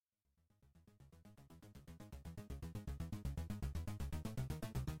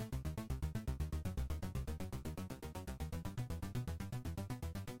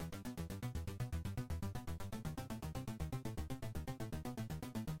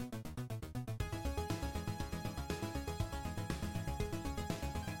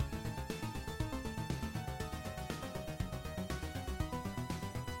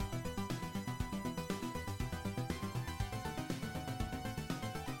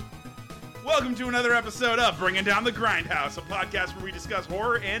Welcome to another episode of Bringing Down the Grindhouse, a podcast where we discuss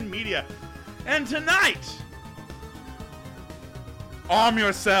horror and media. And tonight, arm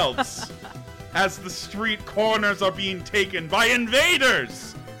yourselves as the street corners are being taken by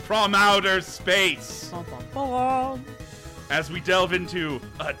invaders from outer space. As we delve into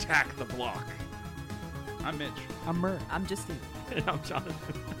Attack the Block. I'm Mitch. I'm Murr. I'm Justine. And I'm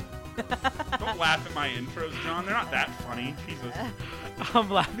Jonathan. Don't laugh at my intros, John. They're not that funny. Jesus. I'm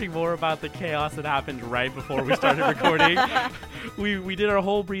laughing more about the chaos that happened right before we started recording. We did our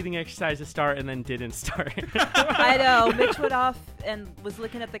whole breathing exercise to start and then didn't start. I know. Mitch went off and was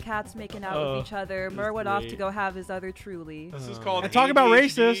looking at the cats making out with each other. it was Murr went off great. to go have his other truly. This is called And talk about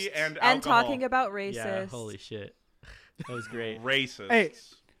racists and And alcohol. talking about racists. Yeah, holy shit. That was great. Racist. Hey.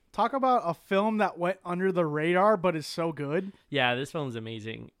 Talk about a film that went under the radar but is so good. Yeah, this film's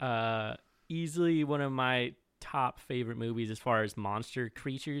amazing. Easily one of my top favorite movies as far as monster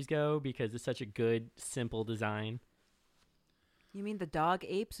creatures go because it's such a good, simple design. You mean the dog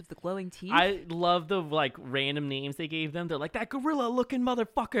apes with the glowing teeth? I love the random names they gave them. They're like, that gorilla-looking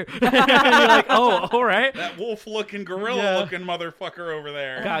motherfucker. And you're like, oh, all right. That wolf-looking, gorilla-looking motherfucker over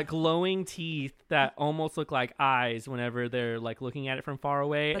there. Got glowing teeth that almost look like eyes whenever they're looking at it from far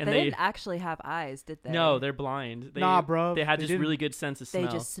away. But and they didn't actually have eyes, did they? No, they're blind. Nah, bro, They had they just didn't. really good sense of smell,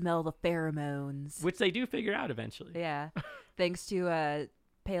 They just smell the pheromones. which they do figure out eventually. Yeah. Thanks to a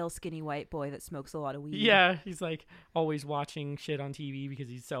pale, skinny white boy that smokes a lot of weed. Yeah, he's always watching shit on TV because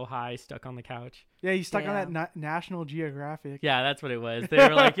he's so high, stuck on the couch. Yeah, he's stuck on Damn. that National Geographic. Yeah, that's what it was. They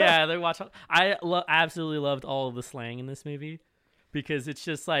were like, yeah, they watch. I absolutely loved all of the slang in this movie because it's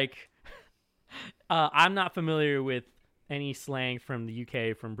just I'm not familiar with any slang from the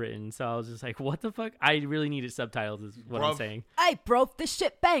UK, from Britain, so I was just like, what the fuck? I really needed subtitles is what I'm Bruv. saying. Hey, bro, this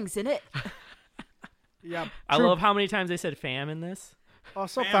shit bangs in it. Yeah. I true. love how many times they said fam in this. Oh,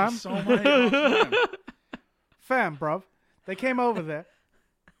 so Man, fam. so many of them. Fam, bruv. They came over there.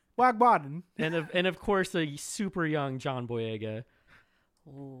 Wagbaden. And of course, a super young John Boyega.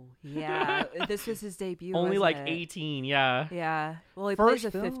 Oh, yeah. This was his debut. Only wasn't it? 18, yeah. Yeah. Well, he First plays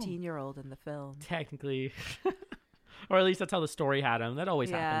a film. 15-year-old in the film. Technically. Or at least that's how the story had him. That always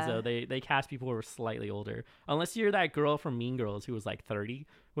happens, Yeah. though. They cast people who are slightly older. Unless you're that girl from Mean Girls who was 30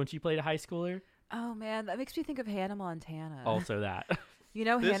 when she played a high schooler. Oh, man. That makes me think of Hannah Montana. Also that. You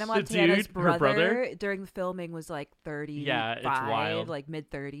know, This- Hannah the Montana's dude, her brother? during the filming was 35. Yeah, it's wild.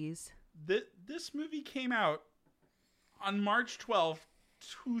 Mid-30s. This movie came out on March 12th,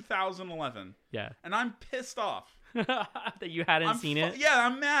 2011. Yeah. And I'm pissed off. That you hadn't seen it? Yeah,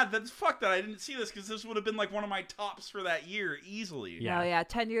 I'm mad. That's fucked that I didn't see this because this would have been one of my tops for that year easily. Yeah. Oh, yeah.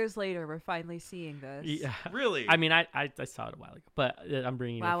 10 years later, we're finally seeing this. Yeah. Really? I mean, I saw it a while ago, but I'm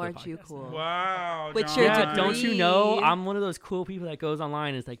bringing it Wow, up for the aren't you podcast cool? now. Wow. With John. your Yeah, don't you know? degree. I'm one of those cool people that goes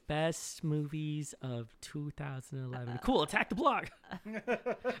online and is best movies of 2011. Cool, Attack the Block.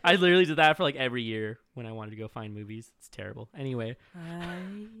 I literally did that for every year when I wanted to go find movies. It's terrible. Anyway,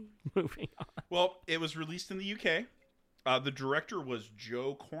 moving on. Well, it was released in the UK. The director was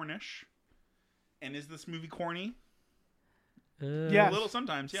Joe Cornish. And is this movie corny? Yeah. A little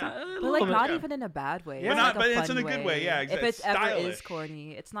sometimes, yeah. But not yeah. even in a bad way. Yeah. It's But a it's fun in a good way, yeah, If exactly. it ever is Stylish.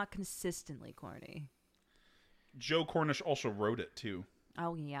 corny, it's not consistently corny. Joe Cornish also wrote it, too.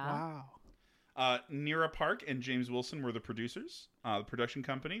 Oh, yeah. Wow. Nira Park and James Wilson were the producers. The production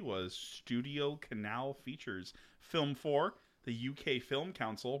company was Studio Canal Features. Film 4, the UK Film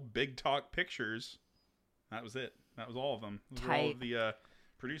Council, Big Talk Pictures. That was it. That was all of them. Those were all Tight. of the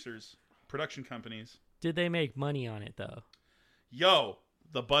producers, production companies. Did they make money on it though? Yo,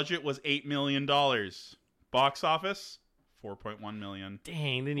 the budget was $8 million. Box office, $4.1 million.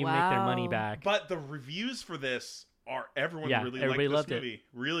 Dang, they didn't even make their money Wow. back. But the reviews for this are everyone Yeah, really everybody liked loved this it. movie.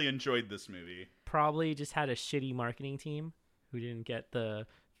 Really enjoyed this movie. Probably just had a shitty marketing team who didn't get the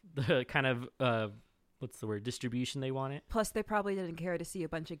kind of what's the word, distribution they wanted. Plus, they probably didn't care to see a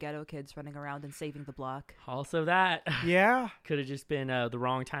bunch of ghetto kids running around and saving the block. Also, that Yeah. could have just been the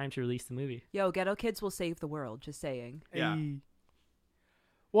wrong time to release the movie. Yo, ghetto kids will save the world, just saying. Yeah. Hey.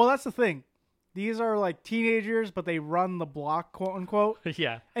 Well, that's the thing. These are teenagers, but they run the block, quote unquote.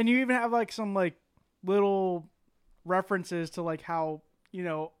 Yeah. And you even have some little references to how,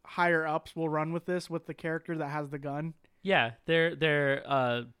 higher ups will run with this with the character that has the gun. Yeah,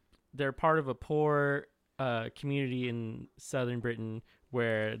 they're part of a poor community in southern Britain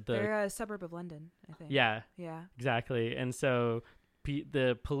where They're a suburb of London, I think. yeah, Yeah. exactly. And so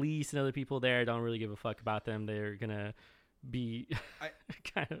the police and other people there don't really give a fuck about them. They're gonna be I-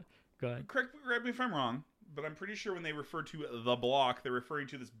 kind of go ahead. Correct me if I'm wrong, but I'm pretty sure when they refer to the block, they're referring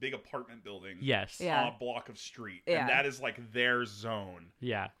to this big apartment building. Yes. Yeah. On a block of street. Yeah. And that is like their zone.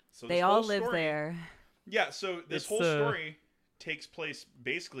 Yeah. So They this all whole live story- there. Yeah, so this It's whole the- story takes place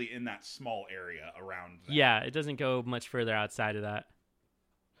basically in that small area around that. Yeah, it doesn't go much further outside of that.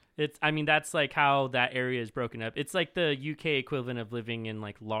 That's like how that area is broken up. It's like the UK equivalent of living in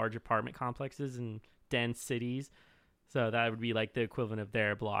like large apartment complexes in dense cities. So that would be like the equivalent of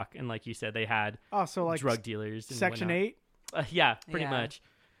their block. And like you said, they had Oh, so like drug dealers. And Section whatnot. 8? Yeah, pretty Yeah. much.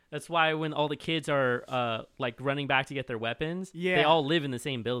 That's why when all the kids are like running back to get their weapons, they Yeah. all live in the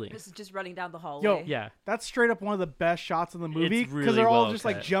same building. This is just running down the hallway. Yo, Yeah. That's straight up one of the best shots in the movie It's because really they're all well just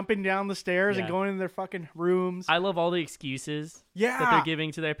like cut. jumping down the stairs and Yeah. going in their fucking rooms. I love all the excuses Yeah. that they're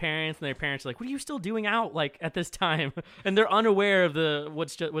giving to their parents, and their parents are like, "What are you still doing out like at this time?" And they're unaware of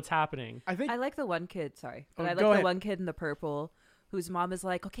what's happening. I think I like the one kid, sorry. But Oh, I go like the ahead. one kid in the purple whose mom is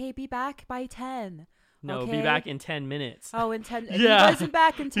like, okay, be back by 10. No, be Okay. back in 10 minutes. Oh, in 10. Yeah. He wasn't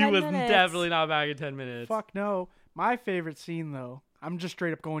back in 10 he was minutes. definitely not back in 10 minutes. fuck no. My favorite scene though, I'm just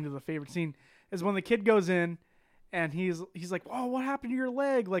straight up going to the favorite scene, is when the kid goes in and he's like, "Oh, what happened to your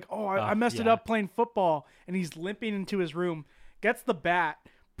leg?" Like, "Oh, I messed it yeah. up playing football." And he's limping into his room, gets the bat,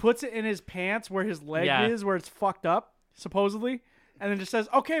 puts it in his pants where his leg Yeah. is, where it's fucked up supposedly, and then just says,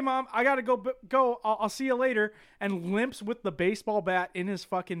 "Okay, mom, I gotta go. I'll see you later," and limps with the baseball bat in his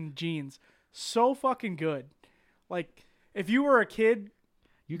fucking jeans. So fucking good. Like, if you were a kid,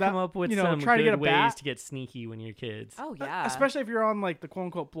 You that- come up with you know, some trying to good get a ways bat. to get sneaky when you're kids. Oh, yeah. especially if you're on like the quote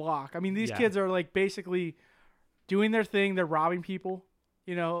unquote block. I mean, these Yeah. kids are like basically doing their thing. They're robbing people.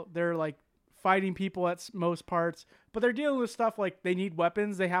 You know, they're like fighting people at most parts, but they're dealing with stuff like they need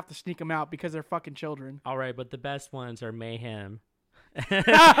weapons. They have to sneak them out because they're fucking children. All right, but the best ones are Mayhem.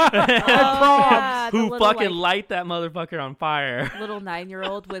 yeah, the Who little, fucking like, light that motherfucker on fire. little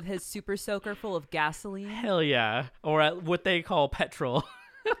 9-year-old with his super soaker full of gasoline. Hell yeah. Or what they call petrol.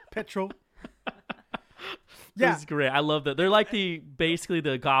 Petrol. Yeah, It's great. I love that. They're like basically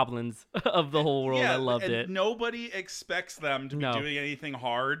the goblins of the whole world. Yeah, I loved and it. Nobody expects them to be No. doing anything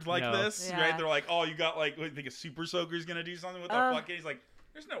hard like No. this, Yeah. right? They're like, "Oh, you got like, what, you think a super soaker's gonna do something with the Uh, fuck?" And he's like,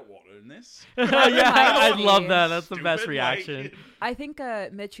 "There's no water in this." yeah, I reminds love me. that. That's the Stupid, best like- reaction. I think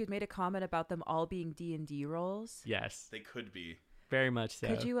Mitch, you'd made a comment about them all being D&D roles. Yes, They could be. very much so.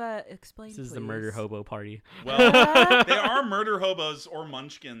 Could you explain, This is please? the murder hobo party. Well, they are murder hobos or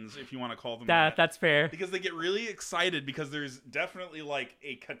munchkins, if you want to call them that. That's fair. Because they get really excited because there's definitely like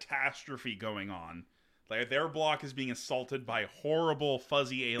a catastrophe going on. Like their block is being assaulted by horrible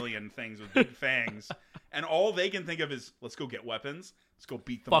fuzzy alien things with big fangs, and all they can think of is, "Let's go get weapons. Let's go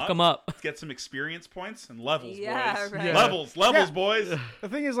beat them Fuck up. them up. Let's get some experience points and levels, Yeah, boys. right. Levels, Yeah. boys." the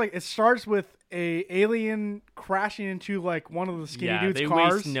thing is, like, it starts with a alien crashing into like one of the skinny Yeah, dude's they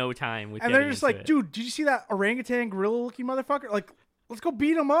cars, waste no time with and they're getting just into like, it. "Dude, did you see that orangutan gorilla looking motherfucker? Like, let's go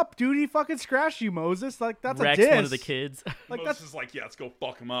beat him up, dude. He fucking scratched you, Moses. Like, that's Rex, a diss." one of the kids. Like, Moses that's is like, "Yeah, let's go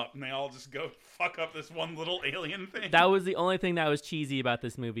fuck them up," and they all just go fuck up this one little alien thing. That was the only thing that was cheesy about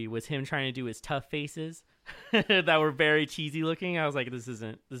this movie was him trying to do his tough faces that were very cheesy looking. I was like, this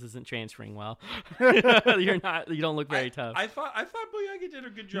isn't transferring well. You don't look very tough. I thought Boyega did a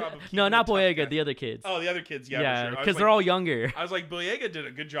good job. Of No, keeping not the tough Boyega, guy. the other kids. Oh, the other kids, yeah, yeah, for sure. I was because they're like- all younger. I was like, Boyega did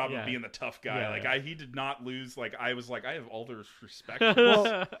a good job Yeah. of being the tough guy. Yeah, like, yeah. he did not lose. Like, I was like, I have all the respect. For this.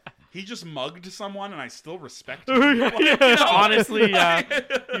 Well, He just mugged someone, and I still respect him. Yeah, Like, you know? honestly, yeah,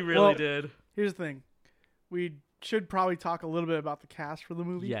 he really Well, did. here's the thing: we should probably talk a little bit about the cast for the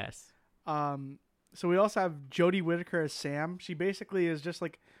movie. Yes. So we also have Jodie Whittaker as Sam. She basically is just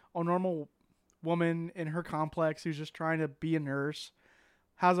like a normal woman in her complex who's just trying to be a nurse.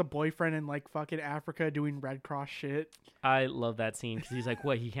 Has a boyfriend in like fucking Africa doing Red Cross shit. I love that scene because he's like,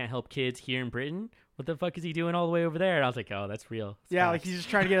 what, he can't help kids here in Britain? What the fuck is he doing all the way over there? And I was like, oh, that's real. It's Yeah, like facts. he's just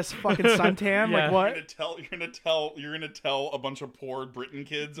trying to get us fucking suntan. Yeah. Like what? You're gonna tell a bunch of poor Britain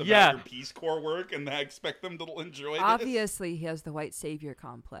kids about Yeah. your Peace Corps work, and I expect them to enjoy this. Obviously, he has the white savior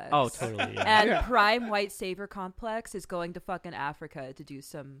complex. Oh, totally. Yeah. And Yeah. prime white savior complex is going to fucking Africa to do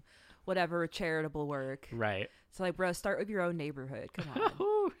some whatever charitable work. Right. So like, bro, start with your own neighborhood. Come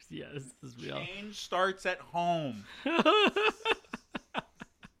on. Yeah, this is real. Change starts at home.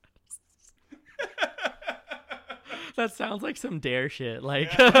 That sounds like some dare shit. Like,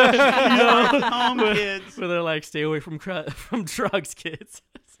 Home, kids. where they're like, stay away from from drugs, kids.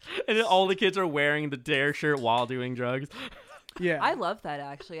 And then all the kids are wearing the dare shirt while doing drugs. Yeah. I love that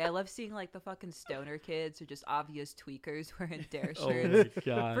actually. I love seeing like the fucking stoner kids or just obvious tweakers wearing dare Oh shirts my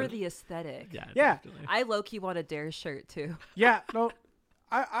god. for the aesthetic. Yeah. Yeah. definitely. I low-key want a dare shirt too. Yeah, no,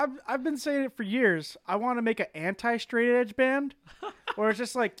 I've been saying it for years. I want to make an anti-straight edge band Or it's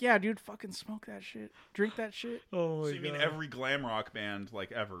just like, yeah, dude, fucking smoke that shit, drink that shit. Oh So you mean every glam rock band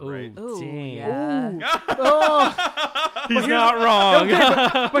like ever, right? Ooh, Ooh, damn. yeah. Oh, He's not wrong.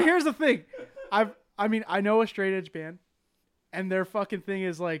 okay, but here's the thing, I know a straight edge band, and their fucking thing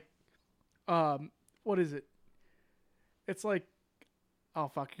is like, what is it? It's like, oh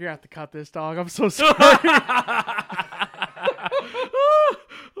fuck, you're gonna have to cut this, dog. I'm so sorry.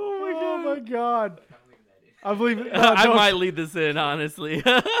 Oh my god. I believe it. I might lead this in, honestly.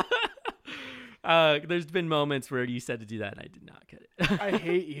 There's been moments where you said to do that, and I did not get it. I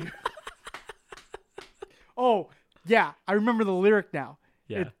hate you. Oh yeah, I remember the lyric now.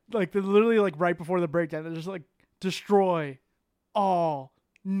 Yeah. Like they're literally like right before the breakdown. They're just like, destroy all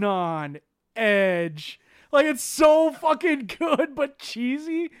non-edge. Like it's so fucking good, but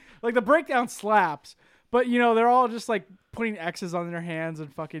cheesy. Like the breakdown slaps, but you know they're all just like putting X's on their hands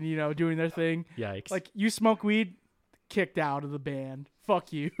and fucking doing their thing. Yikes. Like you smoke weed, kicked out of the band.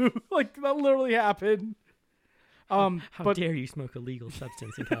 Fuck you. Like that literally happened. How but dare you smoke a legal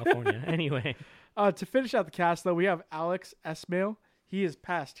substance in California? Anyway. to finish out the cast though, we have Alex Esmail. He is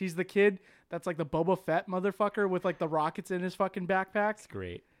pest. He's the kid that's like the Boba Fett motherfucker with like the rockets in his fucking backpack. It's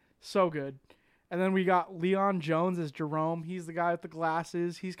great. So good. And then we got Leon Jones as Jerome. He's the guy with the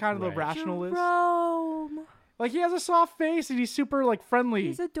glasses. He's kind of the Right. rationalist. Jerome. Like he has a soft face and he's super like friendly.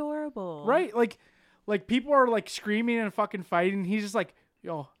 He's adorable. Right? Like people are like screaming and fucking fighting. He's just like,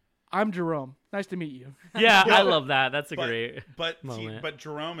 yo, I'm Jerome. Nice to meet you. Yeah, I love that. That's a But, great but see, moment. but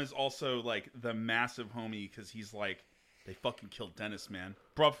Jerome is also like the massive homie because he's like, they fucking killed Dennis, man.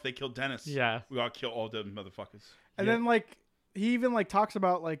 Bruv, they killed Dennis. Yeah. We gotta kill all them motherfuckers. And then like he even like talks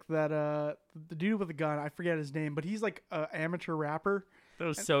about like that the dude with the gun, I forget his name, but he's like an amateur rapper. That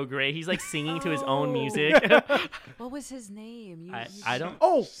was so great. He's like singing to his own Oh. music. What was his name? I don't.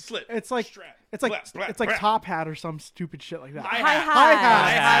 Oh, Slit. it's like Strap. it's like Blap, blap, it's like blap. Top Hat or some stupid shit like that. Hi-hat.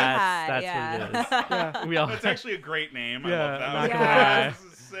 Hi-hat. Hi-hats. That's Yeah. what it is. Yeah. We all. That's actually a great name. Yeah, I love that. not gonna lie.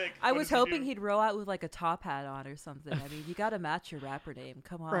 This is sick. I What was does he hoping do? he'd roll out with like a top hat on or something. I mean, you got to match your rapper name.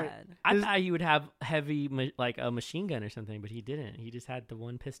 Come on. Right. I Is- thought he would have heavy, like a machine gun or something, but he didn't. He just had the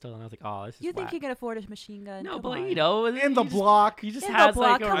one pistol, and I was like, "Oh, this is You think whack. you can afford a machine gun? No, Come but on. you know, In the he just- block. he just In has the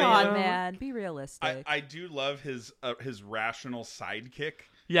block. like a Come random- on, man. Be realistic. I do love his rational sidekick,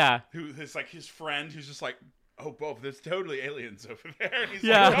 Yeah, who is like his friend, who's just like, oh, Bo, there's totally aliens over there. And he's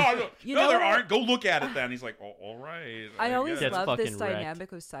Yeah. like, oh, no, You no know there what? aren't. Go look at it then. He's like, oh, all right. I always guess. Gets love this fucking wrecked.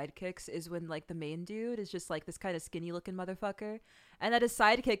 dynamic of sidekicks is when like the main dude is just like this kind of skinny looking motherfucker, and that his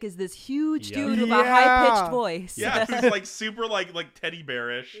sidekick is this huge Yeah. dude with a Yeah. high pitched voice. Yeah, who's like super like teddy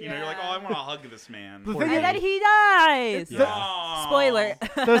bearish. You know, you're like, oh, Yeah. I want to hug this man. The Poor thing And guy. then he dies. Yeah. Aw. Spoiler.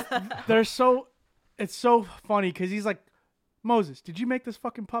 They're so it's so funny because he's like, Moses, did you make this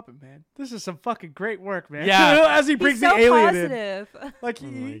fucking puppet, man? This is some fucking great work, man. Yeah. As he brings He's so the alien in. positive. Like Oh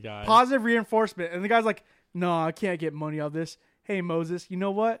my God. positive reinforcement. And the guy's like, no, I can't get money out of this. Hey Moses, you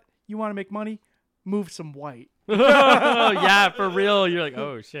know what? You want to make money? Move some white. yeah, for real. You're like,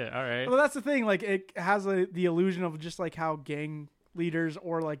 oh shit, all right. Well, that's the thing. Like, it has the illusion of just like how gang leaders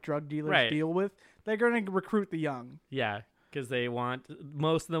or like drug dealers Right. deal with. They're going to recruit the young. Yeah, because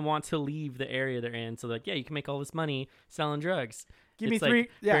most of them want to leave the area they're in. So like, yeah, you can make all this money selling drugs. Give me It's, like, three.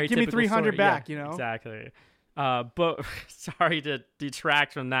 Yeah, very give me typical 300 story. back. Yeah, You know. exactly. But sorry to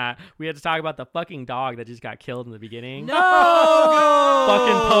detract from that. We had to talk about the fucking dog that just got killed in the beginning. No.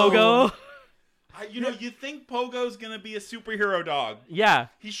 Fucking Pogo. You think Pogo's gonna be a superhero dog? Yeah.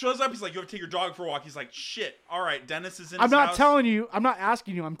 He shows up. He's like, you have to take your dog for a walk. He's like, shit. All right, Dennis is in. I'm his not house. telling you. I'm not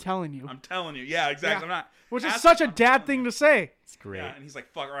asking you. I'm telling you. I'm telling you. Yeah, exactly. Yeah. I'm not. Which is asking- such a I'm dad telling thing you. to say. It's great. Yeah, and he's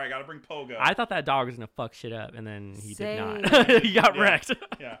like, fuck. All right, I gotta bring Pogo. I thought that dog was gonna fuck shit up, and then he Same. did not. He got Yeah. wrecked.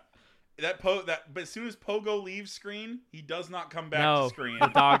 Yeah. But as soon as Pogo leaves screen, he does not come back No, to screen. the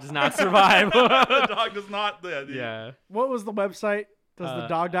dog does not survive. The dog does not. Yeah. What was the website? Does the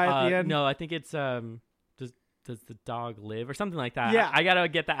dog die at the end? No, I think it's does the dog live or something like that? Yeah. I gotta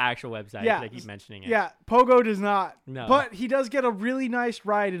get the actual website. Yeah. I keep mentioning it. Yeah, Pogo does not. No. But he does get a really nice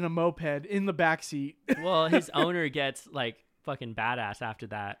ride in a moped in the back seat. Well, his owner gets like fucking badass after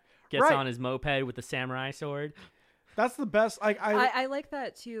that. Gets Right. on his moped with the samurai sword. That's the best. Like I like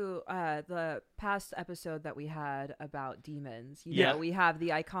that too. The past episode that we had about demons. You Yeah. know, we have the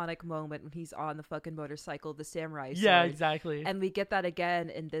iconic moment when he's on the fucking motorcycle, the samurai sword. Yeah, exactly. And we get that again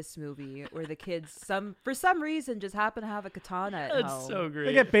in this movie where the kids for some reason just happen to have a katana at That's home. so great.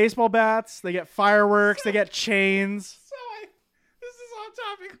 they get baseball bats, they get fireworks, they get chains. So this is off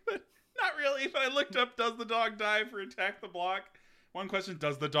topic, but not really. But I looked up, does the dog die for Attack the Block? One question,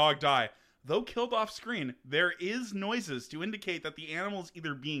 does the dog die? Though killed off screen, there is noises to indicate that the animal is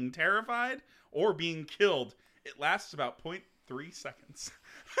either being terrified or being killed. It lasts about 0.3 3 seconds.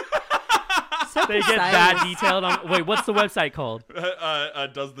 So They get precise. that detailed on. Wait, what's the website called?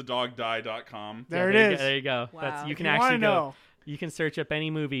 Doesthedogdie.com. There Yeah, it is. There you go. Wow. That's you If can you actually wanna go. know. You can search up any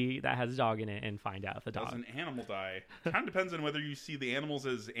movie that has a dog in it and find out the Does dog. an animal die? Kind of depends on whether you see the animals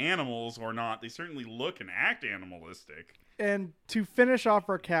as animals or not. They certainly look and act animalistic. And to finish off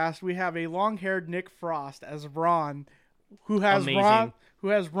our cast, we have a long-haired Nick Frost as Ron, who has Amazing.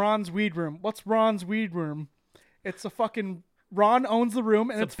 Ron's weed room. What's Ron's weed room? It's a fucking Ron owns the room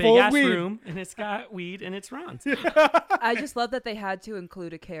and It's it's a full big of ass weed. room and it's got weed and it's Ron's. I just love that they had to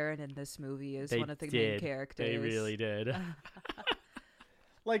include a Karen in this movie as They one of the main did. characters. They really did.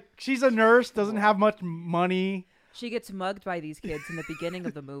 Like she's a nurse, doesn't have much money. She gets mugged by these kids in the beginning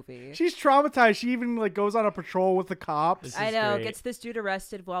of the movie. She's traumatized. She even like goes on a patrol with the cops. This I is know, great. gets this dude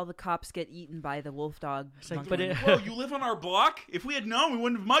arrested while the cops get eaten by the wolf dog. like, monkey. but it- Whoa, you live on our block? If we had known, we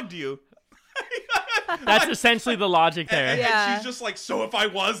wouldn't have mugged you. That's essentially the logic there. And Yeah. she's just like, so if I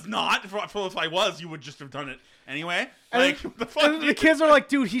was not, if I was, you would just have done it anyway. And Like, what the fuck? And the dude? kids are like,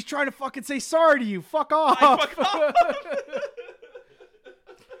 dude, he's trying to fucking say sorry to you. Fuck off. Fuck off.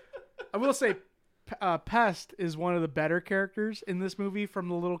 I will say, Pest is one of the better characters in this movie from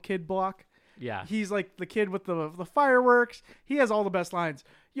the little kid block. Yeah. He's like the kid with the fireworks. He has all the best lines.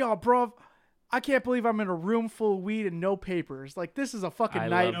 Yo, bro, I can't believe I'm in a room full of weed and no papers. Like, this is a fucking I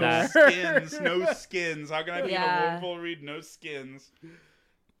love No nightmare. that. skins, no skins. How can I be in a Yeah. room full of read no skins?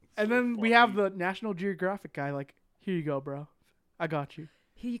 And So then we funny. have the National Geographic guy like, here you go, bro. I got you.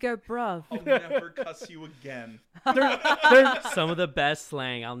 Here you go, bruv. I'll never cuss you again. They're- Some of the best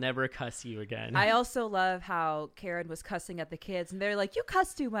slang. I'll never cuss you again. I also love how Karen was cussing at the kids, and they're like, "You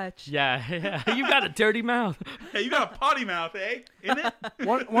cuss too much." yeah, yeah. You got a dirty mouth. Hey, you got a potty mouth, eh? In it?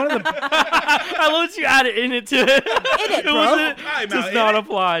 one of the I love that you added in it to it. In it, bro. wasn't- Potty mouth, Does in not it?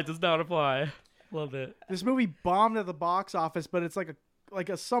 apply. Does not apply. Love it. this movie bombed at the box office, but it's like a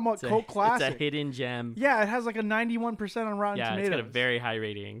somewhat It's a, cult classic. it's a hidden gem. Yeah, it has like a 91% on Rotten Yeah, Tomatoes. it's got a very high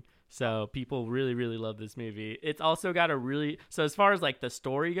rating. So people really, really love this movie. It's also got a really so as far as like the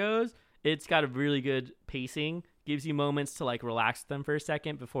story goes, it's got a really good pacing. Gives you moments to like relax them for a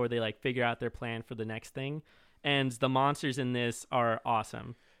second before they like figure out their plan for the next thing. And the monsters in this are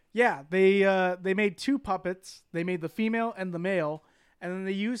awesome. Yeah, they made two puppets. They made the female and the male, and then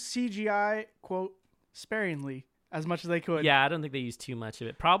they used CGI quote sparingly as much as they could. Yeah, I don't think they use too much of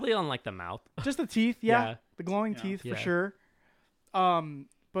it. Probably on like the mouth. Just the teeth, yeah. Yeah. The glowing Yeah. teeth for Yeah. sure.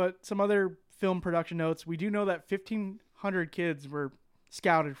 But some other film production notes. We do know that 1,500 kids were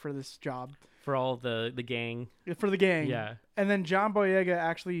scouted for this job For all the gang. for the gang. Yeah. And then John Boyega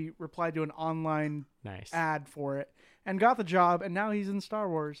actually replied to an online Nice. ad for it and got the job, and now he's in Star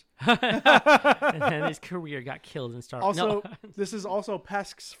Wars. And then his career got killed in Star Wars. Also, No. this is also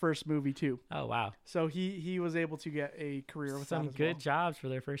Pesk's first movie too. Oh wow. So he was able to get a career with Some that as good well. jobs for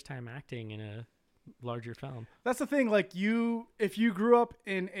their first time acting in a larger film. That's the thing. Like if you grew up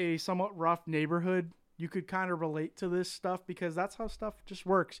in a somewhat rough neighborhood, you could kind of relate to this stuff because that's how stuff just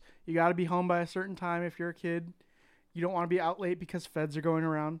works. You got to be home by a certain time if you're a kid. You don't want to be out late because feds are going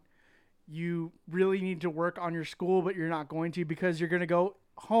around. You really need to work on your school, but you're not going to because you're going to go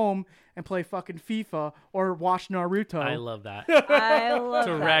home and play fucking FIFA or watch Naruto. I love that. I love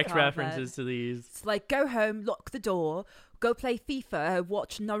that Direct comment. references to these. It's like, go home, lock the door, go play FIFA,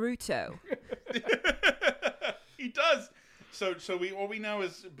 watch Naruto. He does. So all we know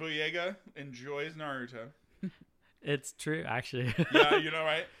is Boyega enjoys Naruto. It's true, actually. Yeah, you know,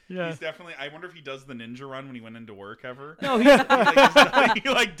 right? Yeah. He's definitely. I wonder if he does the ninja run when he went into work ever. No, he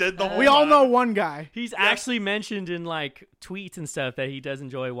like did the whole. We all run. know one guy. he's actually mentioned in like tweets and stuff that he does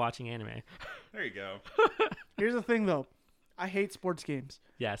enjoy watching anime. There you go. Here's the thing, though. I hate sports games.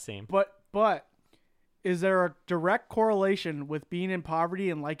 Yeah, same. But is there a direct correlation with being in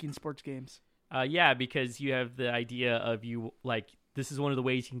poverty and liking sports games? Yeah, because you have the idea of you like this is one of the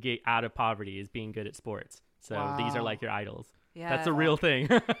ways you can get out of poverty is being good at sports. So these are Wow. like your idols. Yeah, That's a real thing.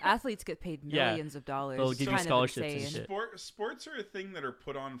 Athletes get paid Yeah. millions of dollars. They'll It's give you kind of scholarships and insane. shit. Sports are a thing that are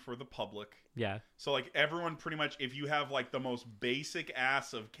put on for the public. Yeah. So like everyone pretty much, if you have like the most basic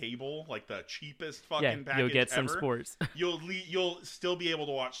ass of cable, like the cheapest fucking Yeah, package you'll get some ever, sports. you'll still be able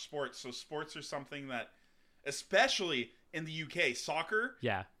to watch sports. So sports are something that, especially in the UK, soccer,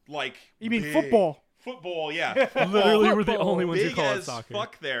 Yeah. like You mean big- football? Football, yeah. Literally, we're the Football. only ones who Big call it as soccer.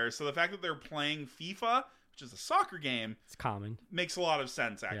 fuck there. So the fact that they're playing FIFA, which is a soccer game, It's common. makes a lot of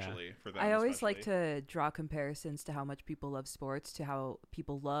sense actually for them. I always like especially. to draw comparisons to how much people love sports to how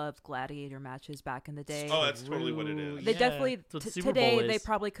people loved gladiator matches back in the day. Oh, that's totally what it is. They Yeah, definitely that's what the Super today Bowl they is.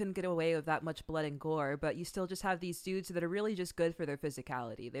 probably couldn't get away with that much blood and gore, but you still just have these dudes that are really just good for their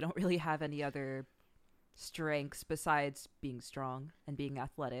physicality. They don't really have any other strengths besides being strong and being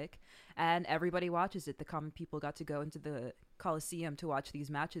athletic, and everybody watches it. The common people got to go into the Coliseum to watch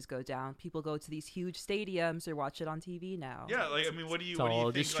these matches go down. People go to these huge stadiums or watch it on TV now. Yeah, like I mean, what do you all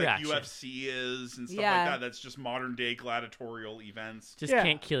think distraction. like UFC is and stuff Yeah. like that? That's just modern day gladiatorial events. Just Yeah.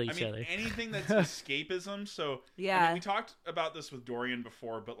 can't kill I each mean, other. anything that's escapism. So I Yeah. mean, we talked about this with Dorian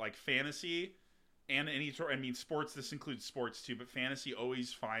before, but like fantasy and any sort, I mean, sports. This includes sports too, but fantasy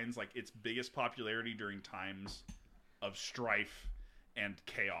always finds like its biggest popularity during times of strife and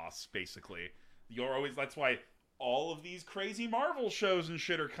chaos. Basically, you're always. That's why all of these crazy Marvel shows and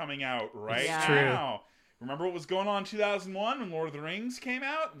shit are coming out right Yeah. True. now. Remember what was going on in 2001 when Lord of the Rings came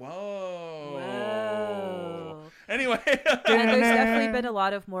out? Whoa. Anyway. And there's definitely been a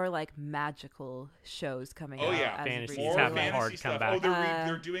lot of more like magical shows coming Oh, out. yeah. as of Fantasies recently. More have a fantasy hard stuff. comeback. Oh,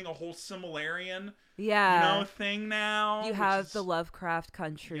 they're doing a whole Similarian, Yeah. thing now. You which have is- the Lovecraft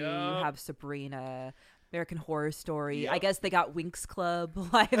Country. You Yup. have Sabrina, American Horror Story. I Yep. guess they got Winx Club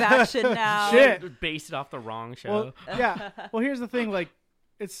live action now. Shit. Based it off the wrong show. Well, yeah. Well, here's the thing. Like,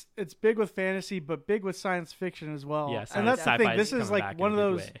 it's big with fantasy, but big with science fiction as well. yeah, and science- that's the sci-fi thing. This is coming back like in one a of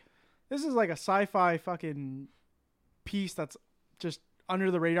big those. way. This is like a sci-fi fucking piece that's just under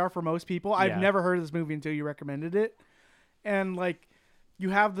the radar for most people. I've Yeah. never heard of this movie until you recommended it, and like, you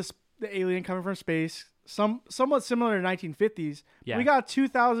have the alien coming from space, somewhat similar to 1950s. Yeah. We got a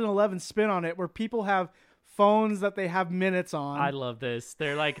 2011 spin on it where people have phones that they have minutes on. I love this.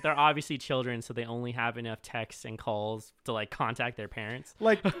 They're obviously children, so they only have enough texts and calls to like contact their parents.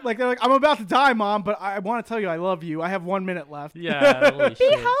 like they're like, I'm about to die, Mom, but I want to tell you I love you. I have 1 minute left. Yeah, holy Be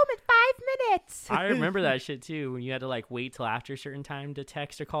shit. home in 5 minutes. I remember that shit too, when you had to like wait till after a certain time to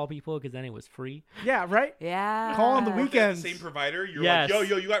text or call people because then it was free. Yeah, right? Yeah. Call on the They have weekends. the same provider. You're Yes. like,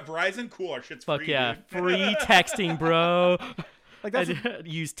 yo, you got Verizon? Cool, our shit's Fuck free. yeah, dude. free texting, bro. Like, that's I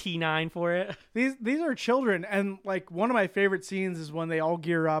use T9 for it. these are children, and like one of my favorite scenes is when they all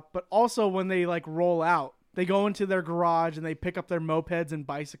gear up, but also when they like roll out. They go into their garage and they pick up their mopeds and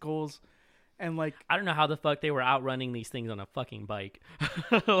bicycles, and like, I don't know how the fuck they were outrunning these things on a fucking bike.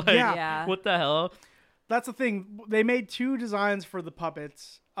 Like, Yeah. what the hell? that's the thing. They made 2 designs for the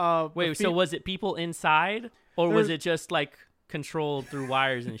puppets. Wait, the so was it people inside, or was There's- it just like controlled through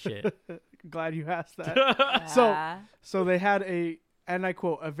wires and shit? glad you asked that. Yeah. So they had and I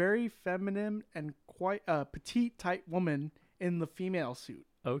quote, a very feminine and quite petite type woman in the female suit.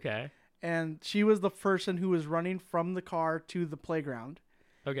 Okay. And she was the person who was running from the car to the playground.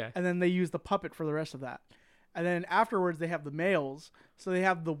 Okay. And then they used the puppet for the rest of that. And then afterwards they have the males. So they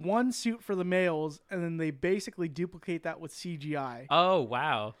have the one suit for the males, and then they basically duplicate that with CGI. Oh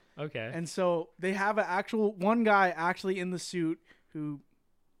wow. Okay. And so they have one guy actually in the suit who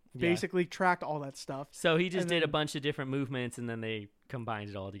Yeah. basically tracked all that stuff. So he just and did a then- bunch of different movements, and then they combined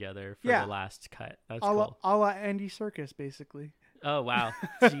it all together for Yeah. the last cut. That's A la, cool. a la Andy Serkis, basically. Oh wow.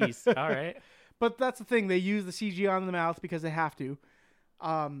 Jeez. All right. But that's the thing. They use the CGI on the mouth because they have to.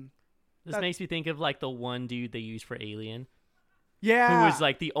 This That- makes me think of like the one dude they used for Alien, Yeah. who was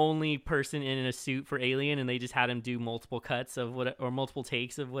like the only person in a suit for Alien, and they just had him do multiple cuts of multiple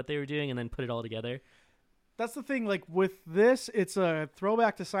takes of what they were doing, and then put it all together. That's the thing. Like with this, it's a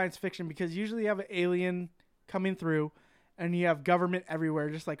throwback to science fiction because usually you have an alien coming through, and you have government everywhere.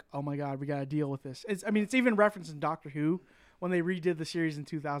 Just like, oh my god, we got to deal with this. It's even referenced in Doctor Who when they redid the series in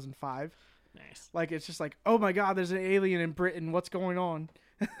 2005. Nice. Like it's just like, oh my god, there's an alien in Britain. What's going on?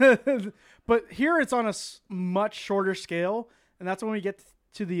 But here it's on a much shorter scale, and that's when we get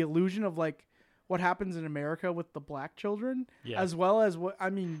to the illusion of like what happens in America with the black children, Yeah. as well as what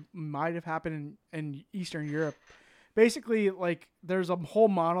might have happened in Eastern Europe. Basically, like there's a whole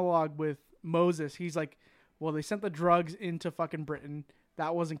monologue with Moses. He's like, well, they sent the drugs into fucking Britain.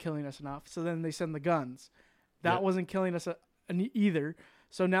 That wasn't killing us enough. So then they send the guns. That Yep. wasn't killing us either.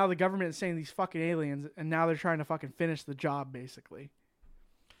 So now the government is saying these fucking aliens, and now they're trying to fucking finish the job, basically.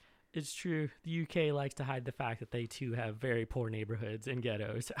 It's true. The UK likes to hide the fact that they too have very poor neighborhoods and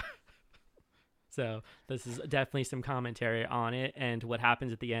ghettos. So this is definitely some commentary on it and what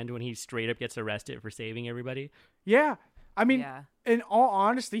happens at the end when he straight up gets arrested for saving everybody. Yeah. I mean, Yeah. in all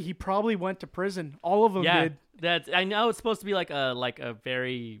honesty, he probably went to prison. All of them Yeah, did. I know it's supposed to be like a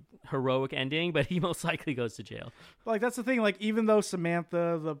very heroic ending, but he most likely goes to jail. Like, that's the thing. Like, even though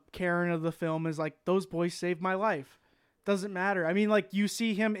Samantha, the Karen of the film, is like, those boys saved my life. Doesn't matter. I mean, like, you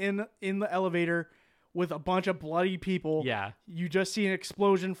see him in the elevator with a bunch of bloody people. Yeah. You just see an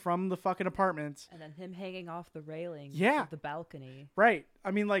explosion from the fucking apartments. And then him hanging off the railing Yeah. of the balcony. Right.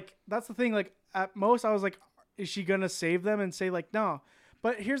 I mean, like, that's the thing. Like, at most, I was like, is she going to save them and say, like, no.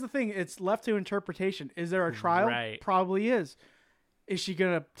 But here's the thing. It's left to interpretation. Is there a trial? Right. Probably is. Is she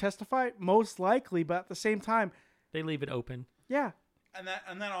going to testify? Most likely, but at the same time, They leave it open. yeah. And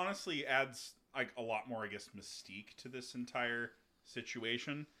that honestly adds like a lot more, I guess, mystique to this entire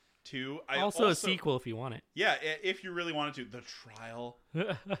situation too. Also a sequel if you want it. Yeah, if you really wanted to, the trial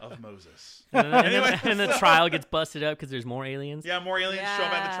of Moses. And the trial gets busted up because there's more aliens. Yeah, more aliens show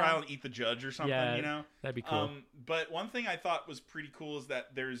up at the Yeah. trial and eat the judge or something. Yeah, You know, that'd be cool. But one thing I thought was pretty cool is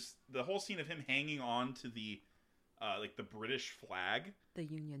that there's the whole scene of him hanging on to the like the British flag, The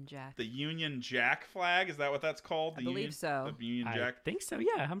Union Jack. the Union Jack flag. Is that what that's called? I believe so. The Union I Jack. think so. Yeah,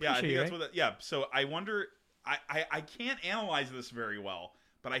 I'm Yeah, pretty I sure think you're that's right. what. Yeah. So I wonder. I can't analyze this very well,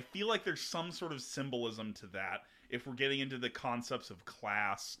 but I feel like there's some sort of symbolism to that if we're getting into the concepts of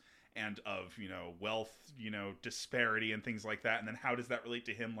class and of, you know, wealth, you know, disparity and things like that. And then how does that relate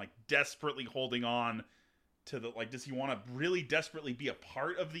to him, like, desperately holding on to the, like, does he want to really desperately be a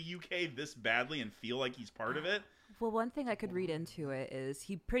part of the UK this badly and feel like he's part of it? Well, one thing I could read into it is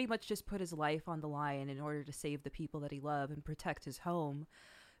he pretty much just put his life on the line in order to save the people that he loved and protect his home.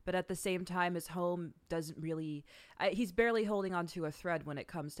 But at the same time, his home doesn't really... he's barely holding on to a thread when it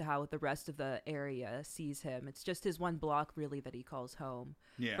comes to how the rest of the area sees him. It's just his one block, really, that he calls home.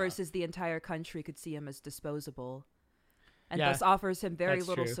 Yeah. Versus the entire country could see him as disposable. And Yeah, thus offers him very that's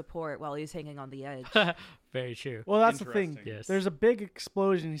little true. support while he's hanging on the edge. Very true. Well, that's the thing. Interesting. Yes. There's a big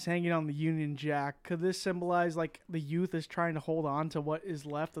explosion. He's hanging on the Union Jack. Could this symbolize like the youth is trying to hold on to what is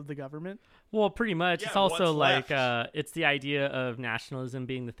left of the government? Well, pretty much. Yeah, It's also what's like left? it's the idea of nationalism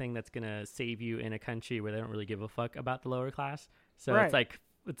being the thing that's gonna save you in a country where they don't really give a fuck about the lower class. So Right.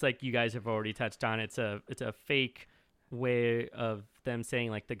 it's like you guys have already touched on. It's a fake way of them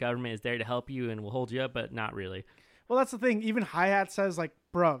saying like the government is there to help you and will hold you up, but not really. Well, that's the thing. Even Hi-Hat says like,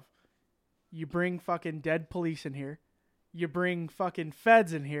 bruv, you bring fucking dead police in here. You bring fucking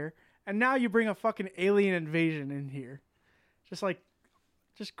feds in here. And now you bring a fucking alien invasion in here.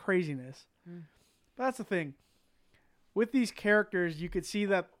 Just craziness. But that's the thing. With these characters, you could see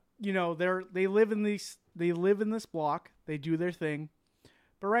that, you know, they live in this block. They do their thing.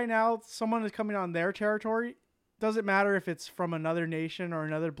 But right now, someone is coming on their territory. Doesn't matter if it's from another nation or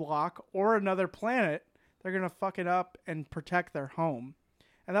another block or another planet. They're going to fuck it up and protect their home.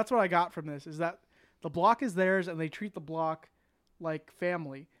 And that's what I got from this, is that the block is theirs and they treat the block like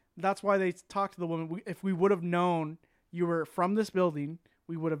family. That's why they talk to the woman. If we would have known you were from this building,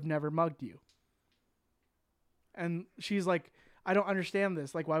 we would have never mugged you. And she's like, I don't understand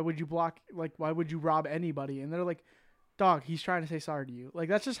this. Like, why would you rob anybody? And they're like, dog, he's trying to say sorry to you. Like,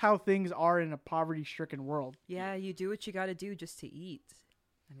 that's just how things are in a poverty-stricken world. Yeah, you do what you gotta do just to eat.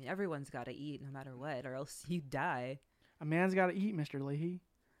 I mean, everyone's gotta eat no matter what, or else you die. A man's got to eat, Mr. Leahy.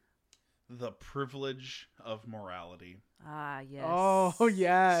 The privilege of morality. Ah, yes. Oh,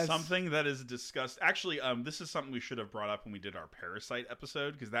 yes. Something that is discussed. Actually, this is something we should have brought up when we did our Parasite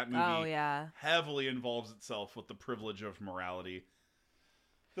episode, because that movie Oh, yeah. heavily involves itself with the privilege of morality.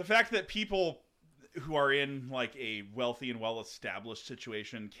 The fact that people who are in like a wealthy and well-established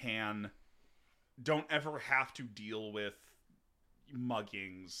situation don't ever have to deal with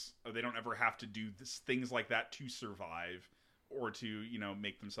muggings, or they don't ever have to do things like that to survive or to, you know,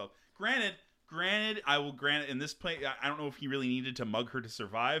 make themselves. Granted, I will grant it in this play. I don't know if he really needed to mug her to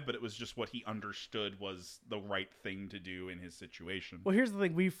survive, but it was just what he understood was the right thing to do in his situation. Well, here's the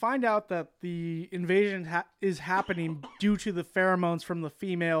thing. We find out that the invasion is happening due to the pheromones from the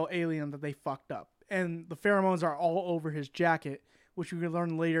female alien that they fucked up. And the pheromones are all over his jacket, which we can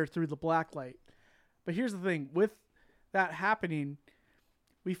learn later through the blacklight. But here's the thing. With that happening,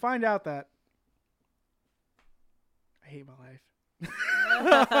 we find out that... I hate my life.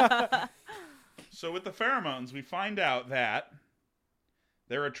 So with the pheromones, we find out that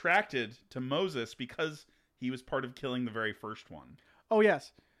they're attracted to Moses because he was part of killing the very first one. Oh,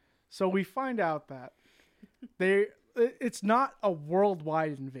 yes. So we find out that it's not a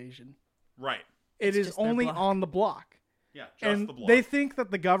worldwide invasion. Right. It It's is just their only block. on the block. Yeah, just And the blood. they think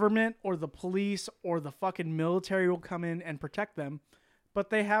that the government or the police or the fucking military will come in and protect them, but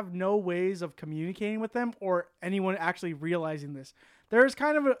they have no ways of communicating with them or anyone actually realizing this. There's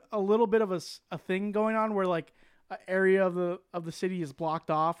kind of a little bit of a thing going on where like an area of the city is blocked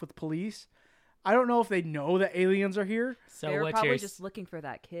off with police. I don't know if they know that aliens are here. So They were what probably you're just looking for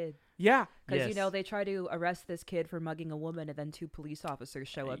that kid. Yeah. Because, Yes. they try to arrest this kid for mugging a woman and then 2 police officers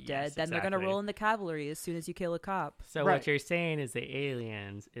show up Yes, dead. Then they're going to exactly. roll in the cavalry as soon as you kill a cop. So Right. what you're saying is the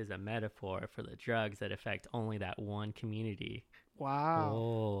aliens is a metaphor for the drugs that affect only that one community. Wow.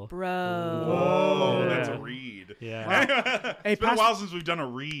 Oh. Bro. Whoa, Yeah. that's a read. Yeah. Hey, It's been a pass- while since we've done a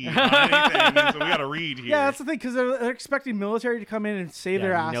read on anything, so we got to read here. Yeah, that's the thing, because they're expecting military to come in and save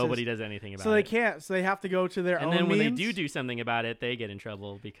their asses. Nobody does anything about so it. they can't. So they have to go to their And own then when means. they do something about it, they get in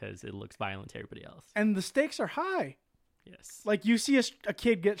trouble because it looks violent to everybody else. And the stakes are high. Yes. Like, you see a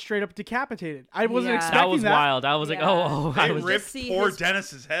kid get straight up decapitated. I wasn't Yeah. expecting That was wild. I was like, Yeah. oh, I They was ripped see poor his-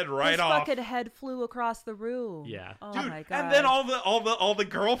 Dennis's head right His off. fucking head flew across the room. Yeah. Oh Dude, my god. and then all the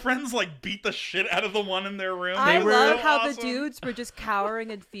girlfriends like beat the shit out of the one in their room. I They were love so how awesome. the dudes were just cowering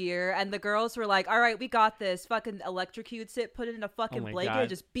in fear, and the girls were like, "All right, we got this." Fucking electrocutes it, put it in a fucking Oh my blanket, God. and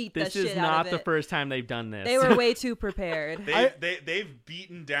just beat This the shit is out not of the it. first time they've done this. They were way too prepared. They've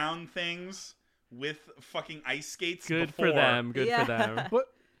beaten down things with fucking ice skates. Good before. for them. Good Yeah. for them. But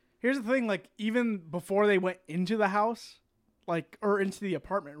here's the thing, like, even before they went into the house, like, or into the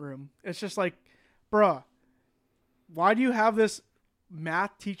apartment room, it's just like, bruh, why do you have this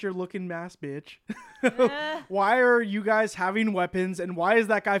math teacher looking mass bitch? Why are you guys having weapons, and why is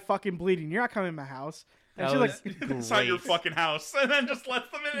that guy fucking bleeding? You're not coming in my house. And That she's was like, great. It's not your fucking house, and then just lets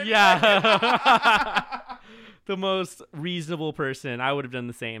them in. Anyway. Yeah. The most reasonable person. I would have done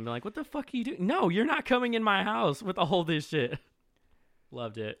the same. Been like, what the fuck are you doing? No, you're not coming in my house with all this shit.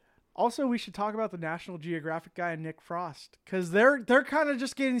 Loved it. also, we should talk about the National Geographic guy and Nick Frost, because they're kind of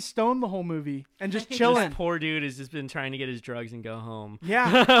just getting stoned the whole movie and just chilling. This poor dude has just been trying to get his drugs and go home.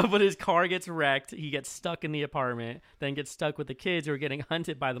 Yeah. But his car gets wrecked. He gets stuck in the apartment, then gets stuck with the kids who are getting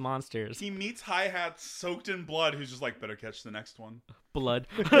hunted by the monsters. He meets Hi-Hat soaked in blood, who's just like, better catch the next one. Blood.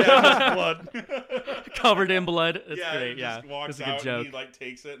 Yeah, just blood. Covered in blood. That's yeah, great. he Yeah. just walks That's a good out joke. and he like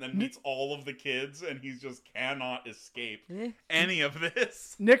takes it and then meets all of the kids and he's just cannot escape Eh. any of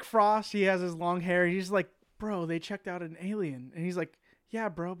this. Nick Frost, he has his long hair. He's like, bro, they checked out an alien. And he's like, yeah,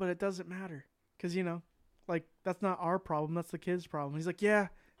 bro, but it doesn't matter. Because, you know, like, that's not our problem. That's the kid's problem. He's like, yeah,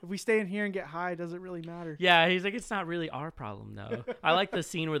 if we stay in here and get high, it doesn't really matter. Yeah, he's like, it's not really our problem, though. I like the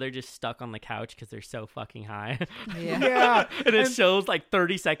scene where they're just stuck on the couch because they're so fucking high. Yeah. Yeah. And it And shows like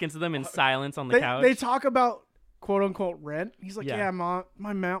 30 seconds of them in silence on the couch. They talk about quote unquote rent. He's like, Yeah. yeah, mom,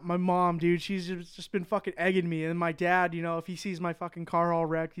 my mom, dude, she's just been fucking egging me. And my dad, you know, if he sees my fucking car all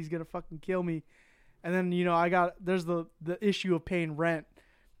wrecked, he's gonna fucking kill me. And then, you know, there's the issue of paying rent.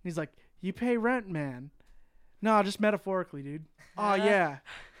 He's like, you pay rent, man? No, just metaphorically, dude. Oh yeah.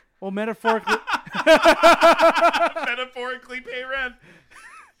 Well, metaphorically, Metaphorically pay rent.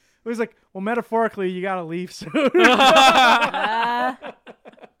 it was like, well, metaphorically, you gotta leave soon. Ah.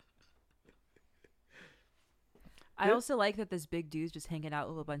 I also like that this big dude's just hanging out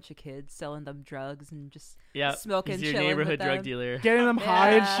with a bunch of kids, selling them drugs and just Yeah, smoking, he's your chilling neighborhood with drug them. dealer. Getting them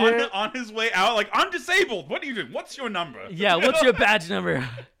high and Yeah. shit. On his way out, like, I'm disabled. What are you doing? What's your number? Yeah, what's your badge number?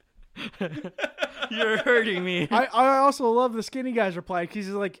 You're hurting me. I also love the skinny guy's reply because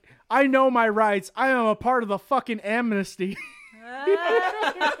he's like, I know my rights. I am a part of the fucking amnesty.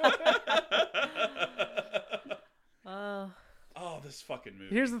 Oh. Oh, this fucking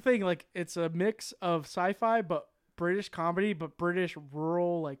movie. Here's the thing, like, it's a mix of sci-fi but British comedy, but British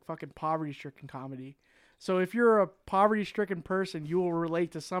rural, like, fucking poverty-stricken comedy. So if you're a poverty-stricken person, you will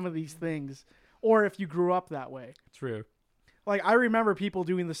relate to some of these things, or if you grew up that way. True. Like, I remember people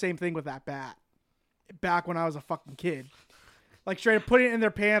doing the same thing with that bat back when I was a fucking kid. Like, straight up putting it in their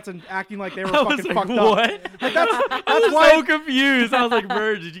pants and acting like they were I was fucking like, fucked up. what? That's I was why. so confused. I was like,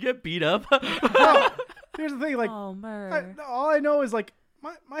 Bird, did you get beat up? No, here's the thing, like, Oh, Murr. all I know is, like,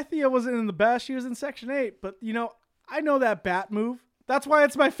 my Thea wasn't in the best. She was in Section 8. But, you know, I know that bat move. That's why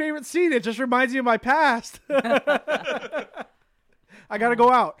it's my favorite scene. It just reminds me of my past. I got to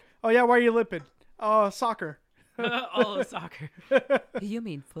go out. Oh, yeah, why are you limping? Oh, soccer. Oh, soccer. You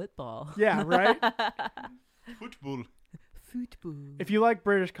mean football? Yeah, right? Football. Football. If you like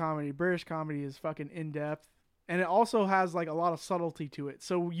British comedy is fucking in-depth. And it also has, like, a lot of subtlety to it.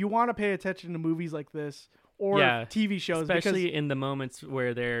 So you want to pay attention to movies like this or Yeah, TV shows. Especially because, in the moments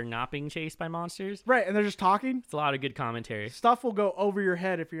where they're not being chased by monsters. right, and they're just talking. It's a lot of good commentary. Stuff will go over your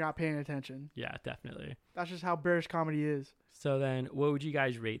head if you're not paying attention. Yeah, definitely. That's just how British comedy is. So then, what would you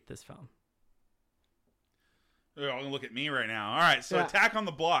guys rate this film? Oh, I'm gonna look at me right now. All right, so Yeah. Attack on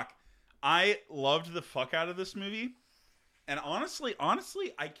the Block. I loved the fuck out of this movie, and honestly,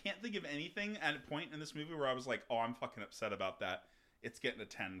 I can't think of anything at a point in this movie where I was like, "Oh, I'm fucking upset about that." It's getting a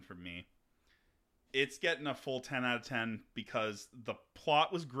 10 from me. It's getting a full 10 out of 10 because the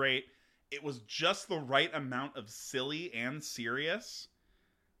plot was great. It was just the right amount of silly and serious.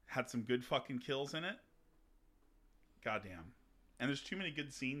 Had some good fucking kills in it. Goddamn. And there's too many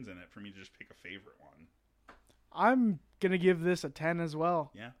good scenes in it for me to just pick a favorite one. I'm going to give this a 10 as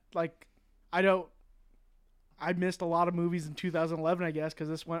well. Yeah. Like, I missed a lot of movies in 2011, I guess, because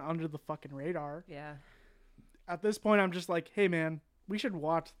this went under the fucking radar. Yeah. at this point, I'm just like, hey, man, we should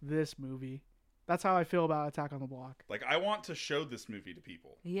watch this movie. That's how I feel about Attack on the Block. Like, I want to show this movie to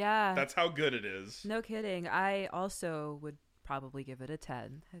people. Yeah. That's how good it is. No kidding. I also would probably give it a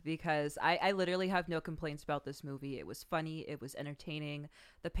 10 because I literally have no complaints about this movie. It was funny. It was entertaining.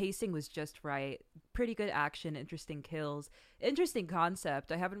 The pacing was just right. Pretty good action, interesting kills, interesting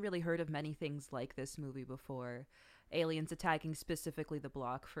concept. I haven't really heard of many things like this movie before. Aliens attacking specifically the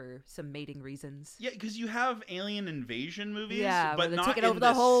block for some mating reasons. Yeah, because you have alien invasion movies, Yeah, where but they're not taking in over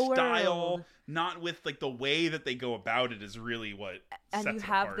the whole style, world. not with like the way that they go about it is really what And sets you it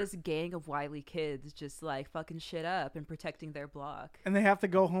have apart. this gang of wily kids just like fucking shit up and protecting their block. And they have to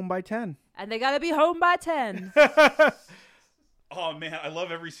go home by 10. And they gotta be home by 10. Oh man, I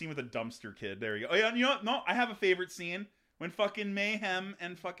love every scene with a dumpster kid. There you go. Oh yeah, you know what? No, I have a favorite scene when fucking Mayhem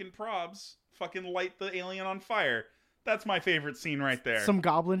and fucking Probs fucking light the alien on fire. That's my favorite scene right there. Some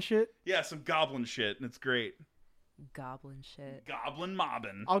goblin shit. Yeah, some goblin shit, and it's great. Goblin shit. Goblin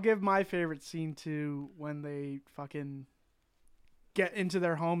mobbing. I'll give my favorite scene to when they fucking get into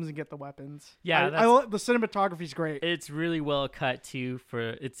their homes and get the weapons. Yeah, the cinematography's great. It's really well cut too.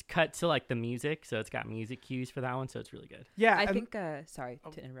 It's cut to like the music, so it's got music cues for that one, so it's really good. Yeah, I and think, sorry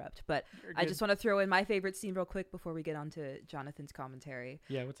to interrupt, but you're I good. just want to throw in my favorite scene real quick before we get on to Jonathan's commentary.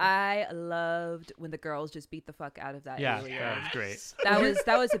 Yeah, what's up? I loved when the girls just beat the fuck out of that Yeah, alien. that was great.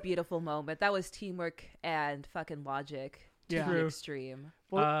 That was a beautiful moment. That was teamwork and fucking logic to Yeah. the True. extreme.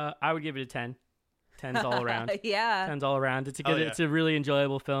 I would give it a 10. 10's all around. Yeah. 10's all around. It's a good. Oh, yeah. It's a really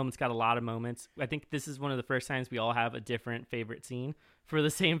enjoyable film. It's got a lot of moments. I think this is one of the first times we all have a different favorite scene for the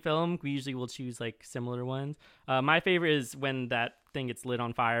same film. We usually will choose like similar ones. My favorite is when that thing gets lit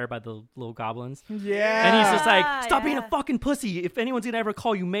on fire by the little goblins. Yeah. And he's just like, Ah, stop being a yeah. fucking pussy. If anyone's going to ever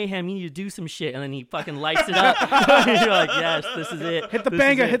call you Mayhem, you need to do some shit. And then he fucking lights it up. You're like, yes, this is it. hit the This is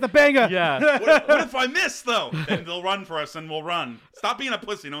banger, it." hit the banger. Yeah. What if I miss though? Then they'll run for us, and we'll run. Stop being a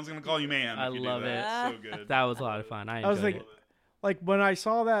pussy. No one's gonna call you man. I if you do love that. it. So good. That was a lot of fun. I I was enjoyed like, it. like when I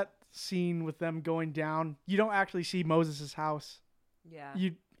saw that scene with them going down, you don't actually see Moses' house. Yeah.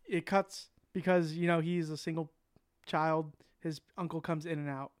 It cuts because he's a single child. His uncle comes in and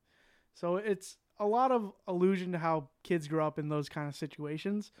out, so it's a lot of allusion to how kids grow up in those kind of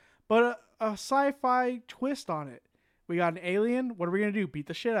situations, but a sci-fi twist on it. We got an alien. What are we gonna do? Beat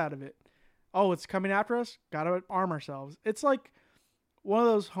the shit out of it. Oh, it's coming after us. Gotta arm ourselves. It's like one of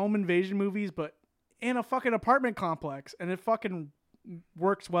those home invasion movies, but in a fucking apartment complex, and it fucking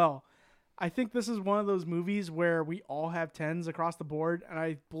works well. I think this is one of those movies where we all have 10s across the board, and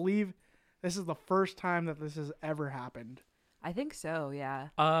I believe this is the first time that this has ever happened. I think so, yeah.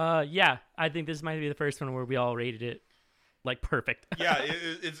 Yeah, I think this might be the first one where we all rated it like perfect. Yeah,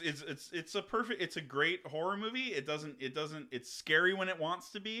 it's a perfect. It's a great horror movie. It's scary when it wants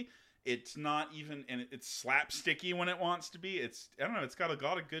to be. It's not even, and it's slapsticky when it wants to be. I don't know. It's got a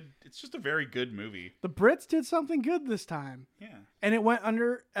lot of good. It's just a very good movie. The Brits did something good this time, Yeah, and it went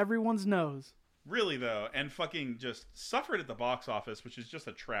under everyone's nose. really though, and fucking just suffered at the box office, which is just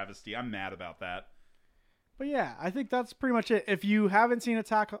a travesty. I'm mad about that. But yeah, I think that's pretty much it. If you haven't seen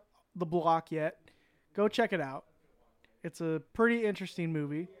Attack the Block yet, go check it out. It's a pretty interesting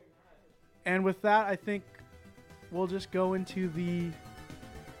movie. And with that, I think we'll just go into the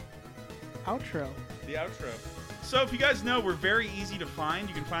outro. The outro. So if you guys know, we're very easy to find.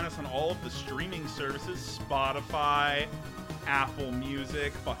 You can find us on all of the streaming services: Spotify, Apple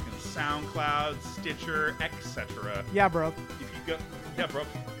Music, fucking SoundCloud, Stitcher, etc. Yeah, bro. If you go, yeah, bro.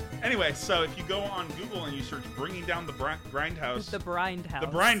 Anyway, so if you go on Google and you search "Bringing Down the Grindhouse," The Grindhouse. the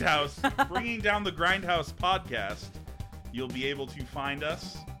Grindhouse, Bringing Down the Grindhouse podcast, you'll be able to find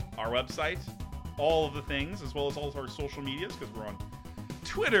us, our website, all of the things, as well as all of our social medias, because we're on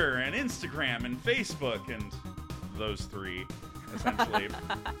Twitter and Instagram and Facebook and those three, essentially.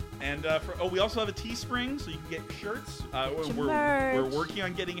 And we also have a Teespring, so you can get shirts. Get your We're merch. working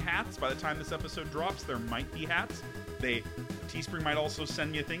on getting hats. By the time this episode drops, there might be hats. Teespring might also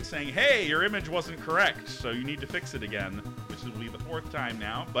send me a thing saying, "Hey, your image wasn't correct, so you need to fix it again," which will be the 4th time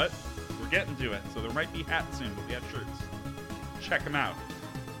now, but we're getting to it. So there might be hats soon, but we have shirts. Check them out.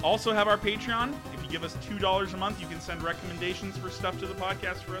 Also have our Patreon. If you give us $2 a month, you can send recommendations for stuff to the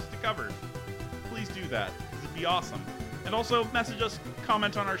podcast for us to cover. Please do that, because it'd be awesome. And also message us,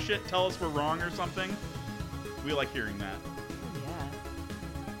 comment on our shit, tell us we're wrong or something. We like hearing that. Yeah.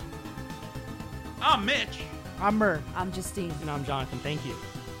 I'm Mitch. I'm Murr. I'm Justine. And I'm Jonathan. Thank you.